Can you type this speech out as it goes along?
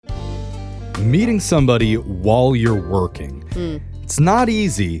Meeting somebody while you're working. It's not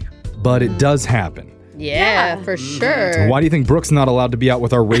easy, but it does happen. Yeah, for sure. Why do you think Brooke's not allowed to be out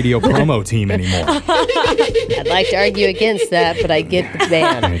with our radio promo team anymore? I'd like to argue against that, but I get the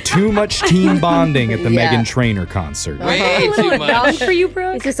ban. Too much team bonding at the Meghan Trainor concert. Way too much. For you,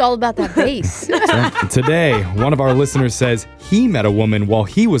 Brooke? It's just all about that bass. So, today, one of our listeners says he met a woman while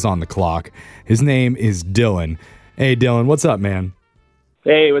he was on the clock. His name is Dillon. Hey, Dillon, what's up, man?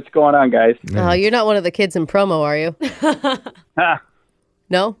 Hey, what's going on, guys? Oh, you're not one of the kids in promo, are you?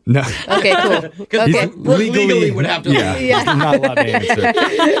 No? No. Okay, cool. Okay. Legally would have to. Yeah. Not allowed to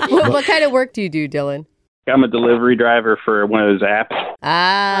answer. What kind of work do you do, Dillon? I'm a delivery driver for one of those apps.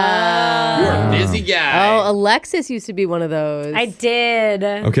 You're a busy guy. Oh, Alexis used to be one of those. I did.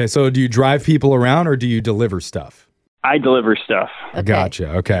 Okay, so do you drive people around or do you deliver stuff? I deliver stuff. Okay. Gotcha.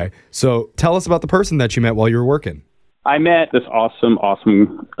 Okay. So tell us about the person that you met while you were working. I met this awesome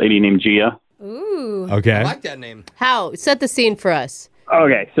lady named Gia. Ooh. Okay. I like that name. How? Set the scene for us.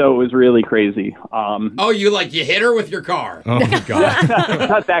 Okay, so it was really crazy. Oh, you hit her with your car. Oh, my God.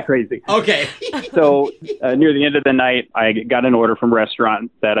 Not that crazy. Okay. So near the end of the night, I got an order from a restaurant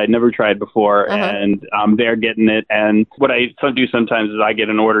that I'd never tried before, and I'm there getting it. And what I do sometimes is I get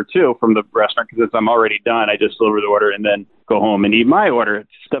an order, too, from the restaurant because I'm already done. I just deliver the order and then go home and eat my order.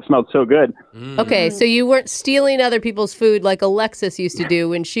 Stuff smelled so good. Okay, so you weren't stealing other people's food like Alexis used to do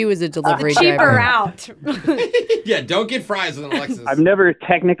when she was a delivery Cheap driver. her out. Yeah, don't get fries with Alexis. I've never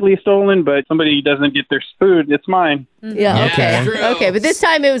technically stolen, but somebody doesn't get their food, it's mine. Yeah, okay. true. Okay, but this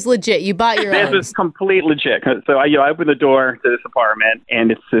time it was legit. You bought your own. This is complete legit. So I opened the door to this apartment,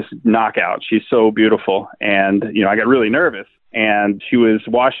 and it's this knockout. She's so beautiful, and I got really nervous. And she was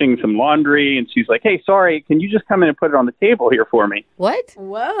washing some laundry, and she's like, "Hey, sorry, can you just come in and put it on the table here for me?" What?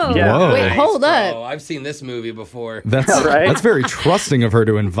 Whoa. Yeah. Whoa. Wait, hold up. Oh, I've seen this movie before. That's Right? That's very trusting of her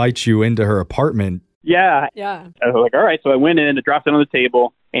to invite you into her apartment. Yeah. Yeah. I was like, all right. So I went in, I dropped it on the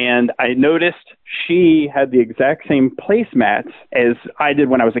table, and I noticed she had the exact same placemats as I did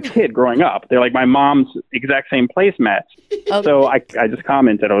when I was a kid growing up. They're like my mom's exact same placemats. Okay. So I just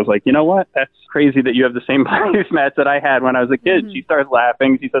commented. I was like, you know what? That's crazy that you have the same placemats that I had when I was a kid. She starts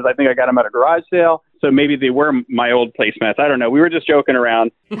laughing. She says, I think I got them at a garage sale. So maybe they were my old placemats. I don't know. We were just joking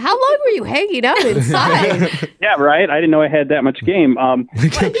around. How long were you hanging out inside? Yeah, right? I didn't know I had that much game.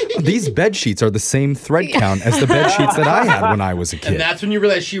 These bed sheets are the same thread count as the bed sheets that I had when I was a kid. And that's when you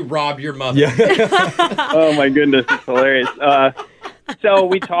realize she robbed your mother. Yeah. Oh, my goodness. It's hilarious. So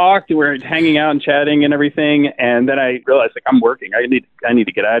we talked, we were hanging out and chatting and everything, and then I realized, I'm working. I need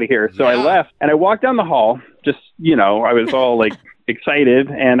to get out of here. So I left, and I walked down the hall, just, I was all, excited,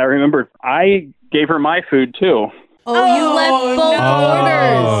 and I remembered I gave her my food, too. Oh, you left both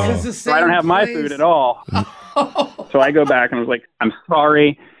orders. It's the So I don't same have my place. food at all. So I go back, and I was like, I'm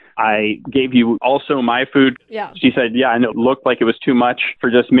sorry. I gave you also my food. Yeah. She said, yeah, I know it looked like it was too much for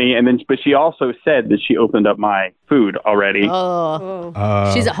just me. But she also said that she opened up my food already.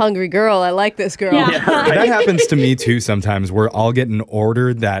 Oh, she's a hungry girl. I like this girl. Yeah. That happens to me too sometimes where I'll get an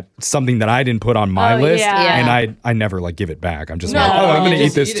order that something that I didn't put on my list yeah. and I never give it back. I'm just No. like, I'm going to You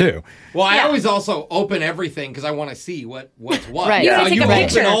eat just this eat it. too. Well, I always also open everything because I want to see what's what. Right. You So gotta take you a open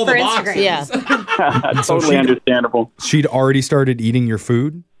picture all the for boxes. Instagram. Yeah. Totally understandable. She'd already started eating your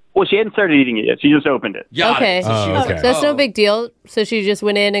food? Well, she hadn't started eating it yet. She just opened it. Got Okay. it. So she Oh, was okay. like, So that's no oh. big deal. So she just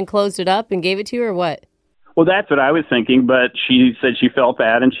went in and closed it up and gave it to you, or what? Well, that's what I was thinking, but she said she felt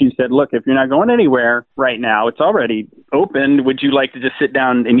bad, and she said, look, if you're not going anywhere right now, it's already open. Would you like to just sit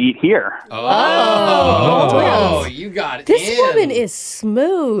down and eat here? Oh, you got it. This woman is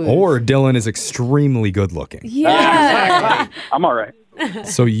smooth. Or Dillon is extremely good looking. Yeah. I'm all right.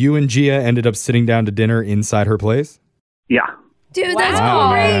 So you and Gia ended up sitting down to dinner inside her place? Yeah. Dude, that's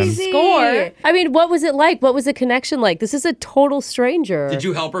Wow, man. crazy. Score. I mean, what was it like? What was the connection like? This is a total stranger. Did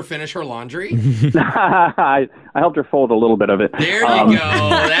you help her finish her laundry? I helped her fold a little bit of it. There you go.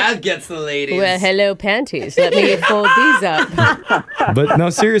 That gets the ladies. Well, hello, panties. Let me fold these up. But no,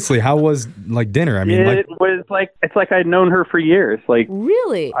 seriously, how was dinner? I mean, It was it's like I'd known her for years.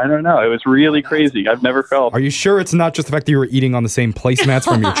 Really? I don't know. It was really crazy. I've never felt. are you sure it's not just the fact that you were eating on the same placemats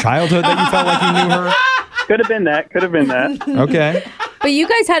from your childhood that you felt like you knew her? Could have been that. Okay. But you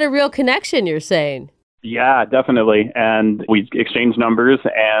guys had a real connection, you're saying. Yeah, definitely. And we exchanged numbers,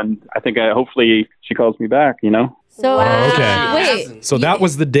 and I think hopefully she calls me back, So, okay. wait. So that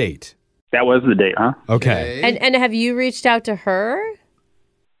was the date. That was the date, huh? Okay. And have you reached out to her?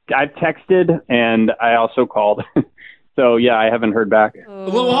 I've texted, and I also called. So yeah, I haven't heard back.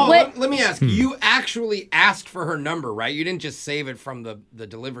 Well, What- let me ask. You actually asked for her number, right? You didn't just save it from the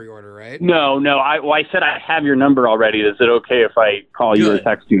delivery order, right? No. I said I have your number already. Is it okay if I call you or Good.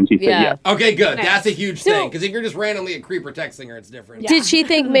 text you? And she said Yeah. yes. Okay, good. Nice. That's a huge So- thing. Because if you're just randomly a creeper texting her, it's different. Did she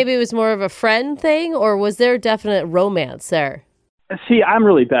think maybe it was more of a friend thing, or was there definite romance there? See, I'm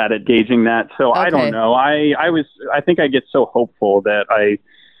really bad at gauging that, so I Okay. don't know. I think I get so hopeful that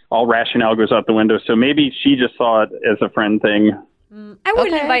all rationale goes out the window. So maybe she just saw it as a friend thing. I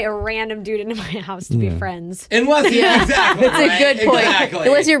wouldn't Okay. invite a random dude into my house to be friends. Unless, exactly. That's a good point. Exactly.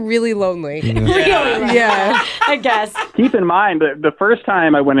 Unless you're really lonely. Yeah. Yeah. I guess. Keep in mind that the first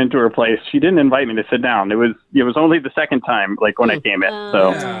time I went into her place, she didn't invite me to sit down. It was only the second time, like when I came in.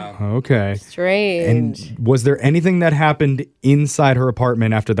 So Yeah. Okay. Strange. And was there anything that happened inside her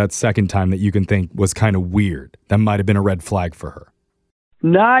apartment after that second time that you can think was kind of weird? That might have been a red flag for her.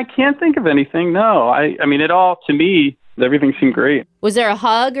 no, I can't think of anything. No, I mean, it all to me, everything seemed great. Was there a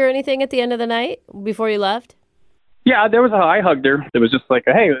hug or anything at the end of the night before you left? Yeah, there was I hugged her. It was just like,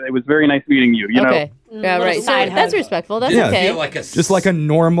 hey, it was very nice meeting you. You Okay. Yeah, little right. So side that's hug. respectful. That's Yeah. okay. Feel like a Just like a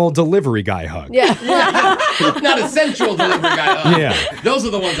normal delivery guy hug. Yeah. not a sensual delivery guy. Yeah. Those are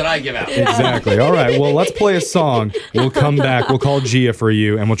the ones that I give out. Exactly. All right. Well, let's play a song. We'll come back. We'll call Gia for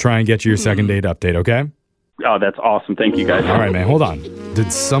you, and we'll try and get you your second date update, okay? Oh, that's awesome. Thank you, guys. All right, man. Hold on.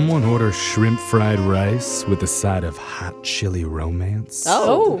 Did someone order shrimp fried rice with a side of hot chili romance?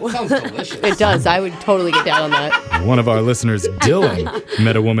 Oh. Sounds delicious. It does. I would totally get down on that. One of our listeners, Dillon,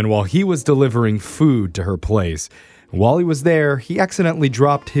 met a woman while he was delivering food to her place. While he was there, he accidentally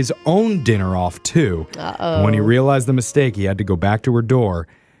dropped his own dinner off too. Uh-oh. When he realized the mistake, he had to go back to her door,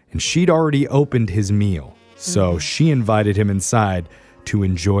 and she'd already opened his meal. So she invited him inside to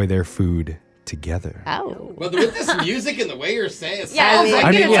enjoy their food together. Ow. But with this music and the way you're saying it, Yeah, sounds I like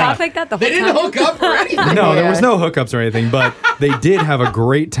I mean, didn't yeah. talk like that the whole they time. didn't hook up or anything. No, there Yeah. was no hookups or anything, but they did have a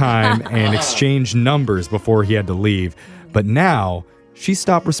great time and exchanged numbers before he had to leave. But now she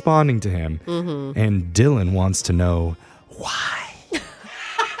stopped responding to him, and Dillon wants to know why.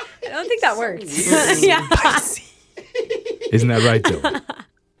 I don't think that works. yeah. Isn't that right, Dillon?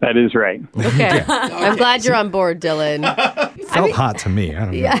 That is right. Okay. I'm glad you're on board, Dylan. Felt hot to me. I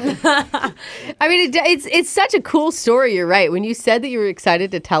don't know. I mean, it's such a cool story. You're right. When you said that you were excited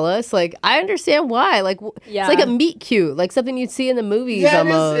to tell us, like, I understand why. Like, Yeah. it's like a meet cute, like something you'd see in the movies Yeah,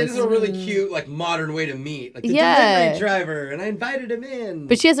 almost. it is a really cute, like, modern way to meet. Like, the Yeah. delivery driver, and I invited him in.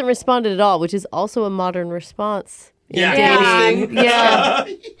 But she hasn't responded at all, which is also a modern response. yeah, Yeah. dating. Yeah.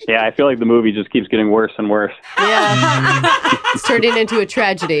 Yeah, I feel like the movie just keeps getting worse and worse. Yeah. It's turning into a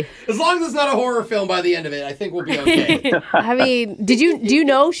tragedy. As long as it's not a horror film by the end of it, I think we'll be okay. I mean, do you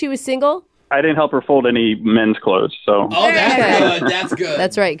know she was single? I didn't help her fold any men's clothes, so Oh, that's Okay. good. That's good.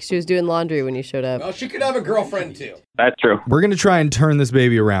 That's right, 'cause she was doing laundry when you showed up. Well, she could have a girlfriend, too. that's true. We're going to try and turn this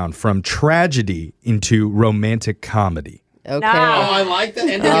baby around from tragedy into romantic comedy. Okay. Oh, I like that.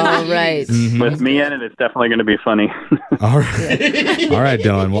 And All right. With me in it, it's definitely going to be funny. All right. All right,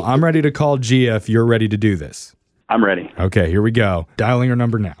 Dylan. Well, I'm ready to call Gia if you're ready to do this. I'm ready. Okay, here we go. Dialing her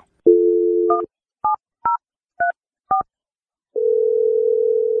number now.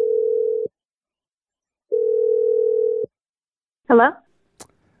 Hello?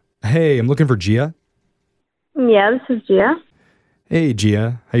 Hey, I'm looking for Gia. Yeah, this is Gia. Hey,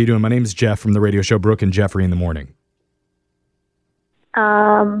 Gia. How you doing? My name's Jeff from the radio show Brooke and Jeffrey in the Morning.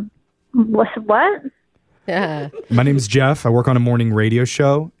 What? Yeah. My name's Jeff. I work on a morning radio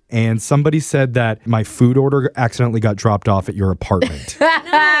show, and somebody said that my food order accidentally got dropped off at your apartment. Can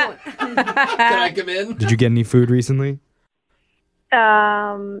I come in? Did you get any food recently?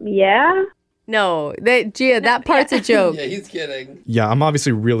 Yeah. No, Gia, that part's a joke. Yeah, he's kidding. Yeah, I'm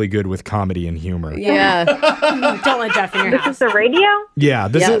obviously really good with comedy and humor. Yeah. Don't let Jeff in your This house. is the radio? Yeah,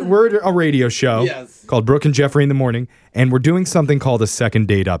 we're a radio show Yes. called Brooke and Jeffrey in the Morning, and we're doing something called a second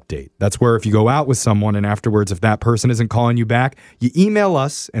date update. That's where if you go out with someone and afterwards, if that person isn't calling you back, you email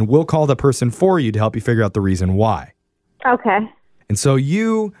us and we'll call the person for you to help you figure out the reason why. Okay. And so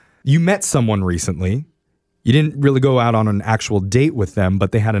you met someone recently. You didn't really go out on an actual date with them,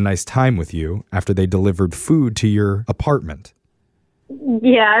 but they had a nice time with you after they delivered food to your apartment.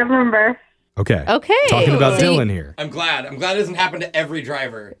 Yeah, I remember. Okay. Okay. Talking about See- Dylan here. I'm glad. I'm glad it doesn't happen to every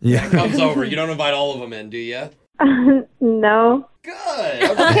driver Yeah. that comes over. You don't invite all of them in, do you? No.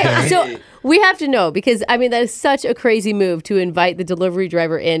 Good. Okay, so we have to know because I mean that is such a crazy move to invite the delivery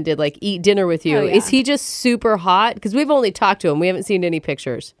driver in to like eat dinner with you. Oh, yeah. Is he just super hot? Because we've only talked to him. We haven't seen any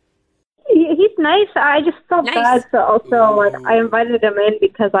pictures. He's nice. I just felt Nice. bad. So also, like, I invited him in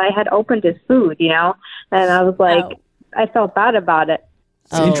because I had opened his food, and I was like, Oh. I felt bad about it.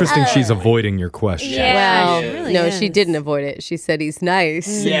 It's interesting she's avoiding your question. Yeah, Well, she really no, is. she didn't avoid it. She said he's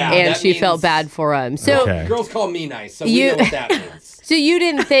nice, Yeah, and that she felt means- bad for him. So, Okay. Girls call me nice, so You- we know what that means. so you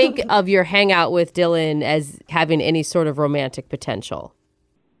didn't think of your hangout with Dillon as having any sort of romantic potential?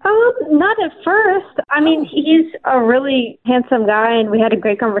 Not at first. I mean, he's a really handsome guy, and we had a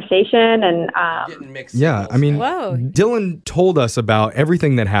great conversation. And Getting mixed Yeah, signals I mean, now. Whoa. Dylan told us about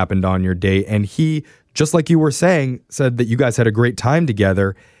everything that happened on your date, and he, just like you were saying, said that you guys had a great time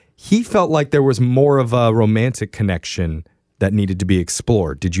together. He felt like there was more of a romantic connection that needed to be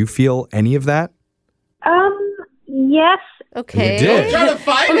explored. Did you feel any of that? yes. Okay. You did. Trying to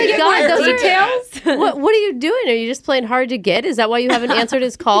find Oh my it. God, Where those is are it? What are you doing? Are you just playing hard to get? Is that why you haven't answered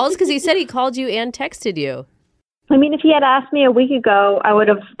his calls? Because he said he called you and texted you. I mean, if he had asked me a week ago, I would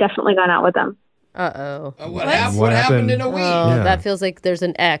have definitely gone out with him. Uh-oh. What What happened happened? in a week? Oh, Yeah. that feels like there's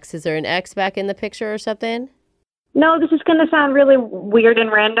an X. Is there an X back in the picture or something? No, this is going to sound really weird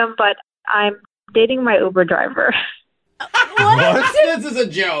and random, but I'm dating my Uber driver. This is a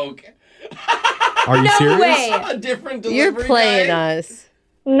joke. Are you serious? way. A different delivery You're playing guy. us.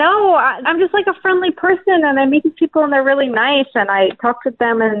 No, I'm just like a friendly person, and I meet these people, and they're really nice, and I talk to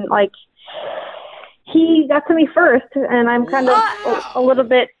them, and like he got to me first, and I'm kind of a little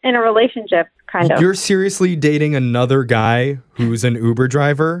bit in a relationship, kind of. You're seriously dating another guy who's an Uber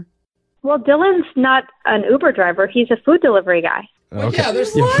driver? Well, Dylan's not an Uber driver; he's a food delivery guy. Well, yeah, they're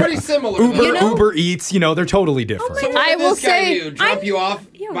pretty similar. Uber, though. Uber Eats, they're totally different. So what I did will this guy say- do? Drop you off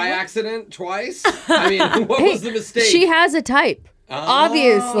by what? accident twice? I mean, what was the mistake? She has a type.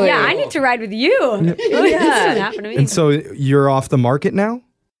 Obviously. Yeah, I need to ride with you. This doesn't happen to me. And so you're off the market now?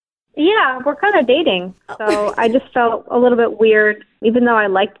 Yeah, we're kind of dating, so I just felt a little bit weird. Even though I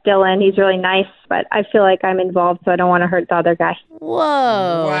liked Dylan, he's really nice, but I feel like I'm involved, so I don't want to hurt the other guy.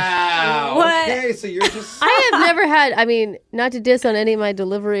 Whoa. Wow. What? Okay, so you're just. I have never had, not to diss on any of my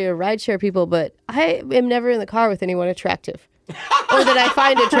delivery or rideshare people, but I am never in the car with anyone attractive or that I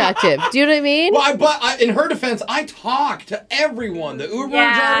find attractive. Do you know what I mean? Well, but in her defense, I talk to everyone, the Uber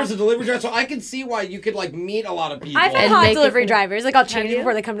Yeah. drivers, the delivery drivers, so I can see why you could meet a lot of people. I've had And hot make it delivery for- drivers. Like, I'll change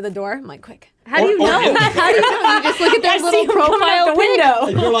before they come to the door. I'm like, quick. How do you Or- know? or- How do you know? You just look at their I see little him coming profile out the pic? window.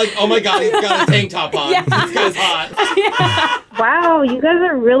 And you're like, oh my God, he's got a tank top on. Yeah. This guy's hot. Wow, you guys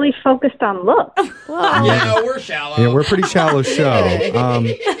are really focused on looks. Whoa. Yeah, we're shallow. Yeah, we're a pretty shallow show.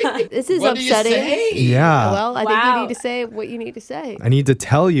 This is What do you upsetting. say? Yeah. Well, I think Wow. you need to say what you need to say. I need to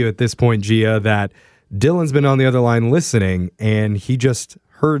tell you at this point, Gia, that Dylan's been on the other line listening, and he just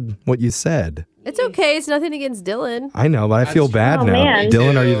heard what you said. It's okay. It's nothing against Dylan. I know, but I feel bad true. now. Oh, man.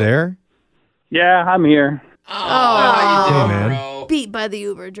 Dylan, are you too. there? Yeah, I'm here. Oh, how you doing, Hey, man. bro? Beat by the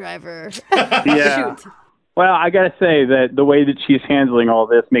Uber driver. Yeah. Well, I gotta say that the way that she's handling all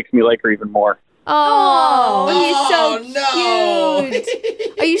this makes me like her even more. Oh, he's so no.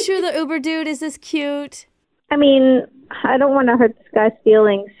 cute. Are you sure the Uber dude is this cute? I mean, I don't want to hurt this guy's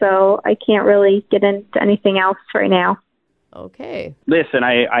feelings, so I can't really get into anything else right now. Okay. Listen,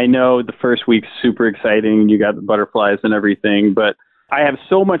 I know the first week's super exciting. You got the butterflies and everything, but I have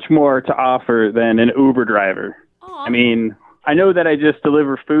so much more to offer than an Uber driver. I mean, I know that I just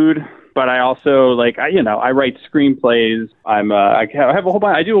deliver food, but I also I write screenplays. I have a whole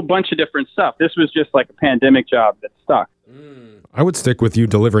bunch. I do a bunch of different stuff. This was just like a pandemic job that stuck. I would stick with you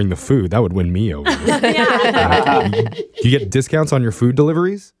delivering the food. That would win me over. You get discounts on your food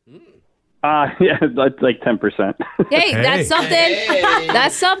deliveries? Yeah, that's like 10%. Hey, Hey. that's something. Hey.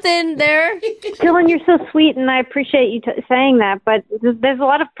 That's something there. Dylan, you're so sweet, and I appreciate you saying that, but there's a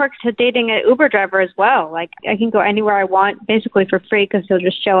lot of perks to dating an Uber driver as well. Like, I can go anywhere I want, basically for free, because he'll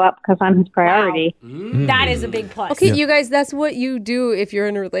just show up because I'm his priority. That is a big plus. Okay, you guys, that's what you do if you're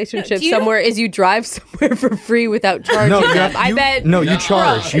in a relationship do you- somewhere is you drive somewhere for free without charging them. I bet. No, you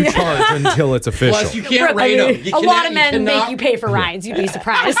charge. You charge until it's official. Plus, you can't rate them. You A lot of cannot- men make cannot- you pay for rides. You'd be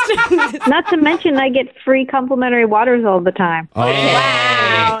surprised. Not to mention, I get free complimentary waters all the time.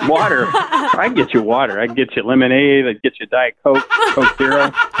 Wow. Water. I can get you water. I can get you lemonade. I can get you Diet Coke, Coke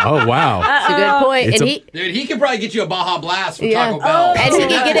Zero. Oh, wow. That's a good point. It's And a- he Dude, he could probably get you a Baja Blast from Yeah. Taco Bell. and he can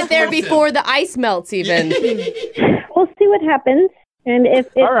That's get it there expensive. before the ice melts even. We'll see what happens. And if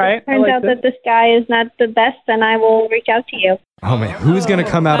it All right, I turns like out this. that this guy is not the best, then I will reach out to you. Oh, man. Who's going to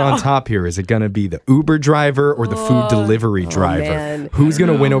come out on top here? Is it going to be the Uber driver or the food delivery driver? man. Who's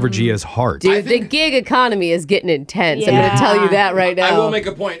going to win over Gia's heart? Dude, the gig economy is getting intense. I'm going Yeah. to tell you that right now. I will make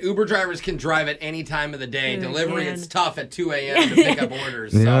a point. Uber drivers can drive at any time of the day. Delivery, man. it's tough at 2 a.m. to pick up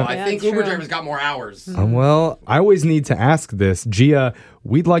orders. So Yeah. I think that's Uber true. drivers got more hours. Well, I always need to ask this. Gia,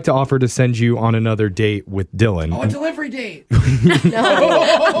 we'd like to offer to send you on another date with Dillon. Oh, a delivery date.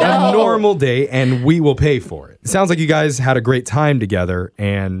 A normal date, and we will pay for it. It sounds like you guys had a great time together,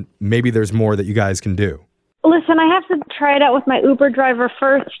 and maybe there's more that you guys can do. Listen, I have to try it out with my Uber driver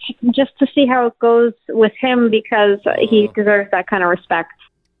first just to see how it goes with him because he deserves that kind of respect.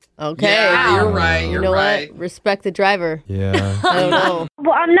 Okay. Yeah, you're right. You You're know right. what? Respect the driver. Yeah. I don't know.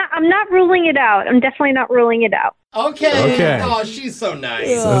 Well, I'm not ruling it out. I'm definitely not ruling it out. Okay. Oh, she's so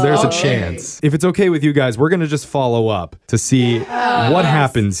nice. So there's a Okay. chance. If it's okay with you guys, we're going to just follow up to see what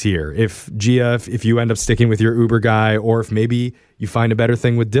happens here. If Gia, if you end up sticking with your Uber guy, or if maybe you find a better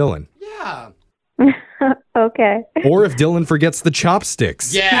thing with Dillon. Yeah. Okay. Or if Dillon forgets the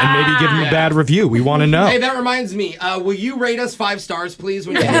chopsticks. Yeah. And maybe give him a bad review. We want to know. Hey, that reminds me. Will you rate us 5 stars, please?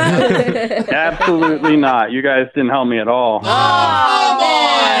 When you Absolutely not. You guys didn't help me at all. Come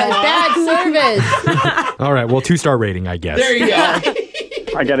on. Bad service. All right. Well, 2-star rating, I guess. There you go.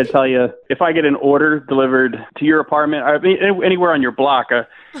 I got to tell you, if I get an order delivered to your apartment, I mean, anywhere on your block, I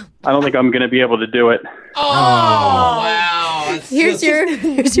don't think I'm going to be able to do it. Oh, wow. It's Here's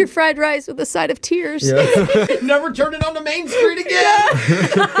just- your fried rice with a side of tears. Never turn it on to Main Street again.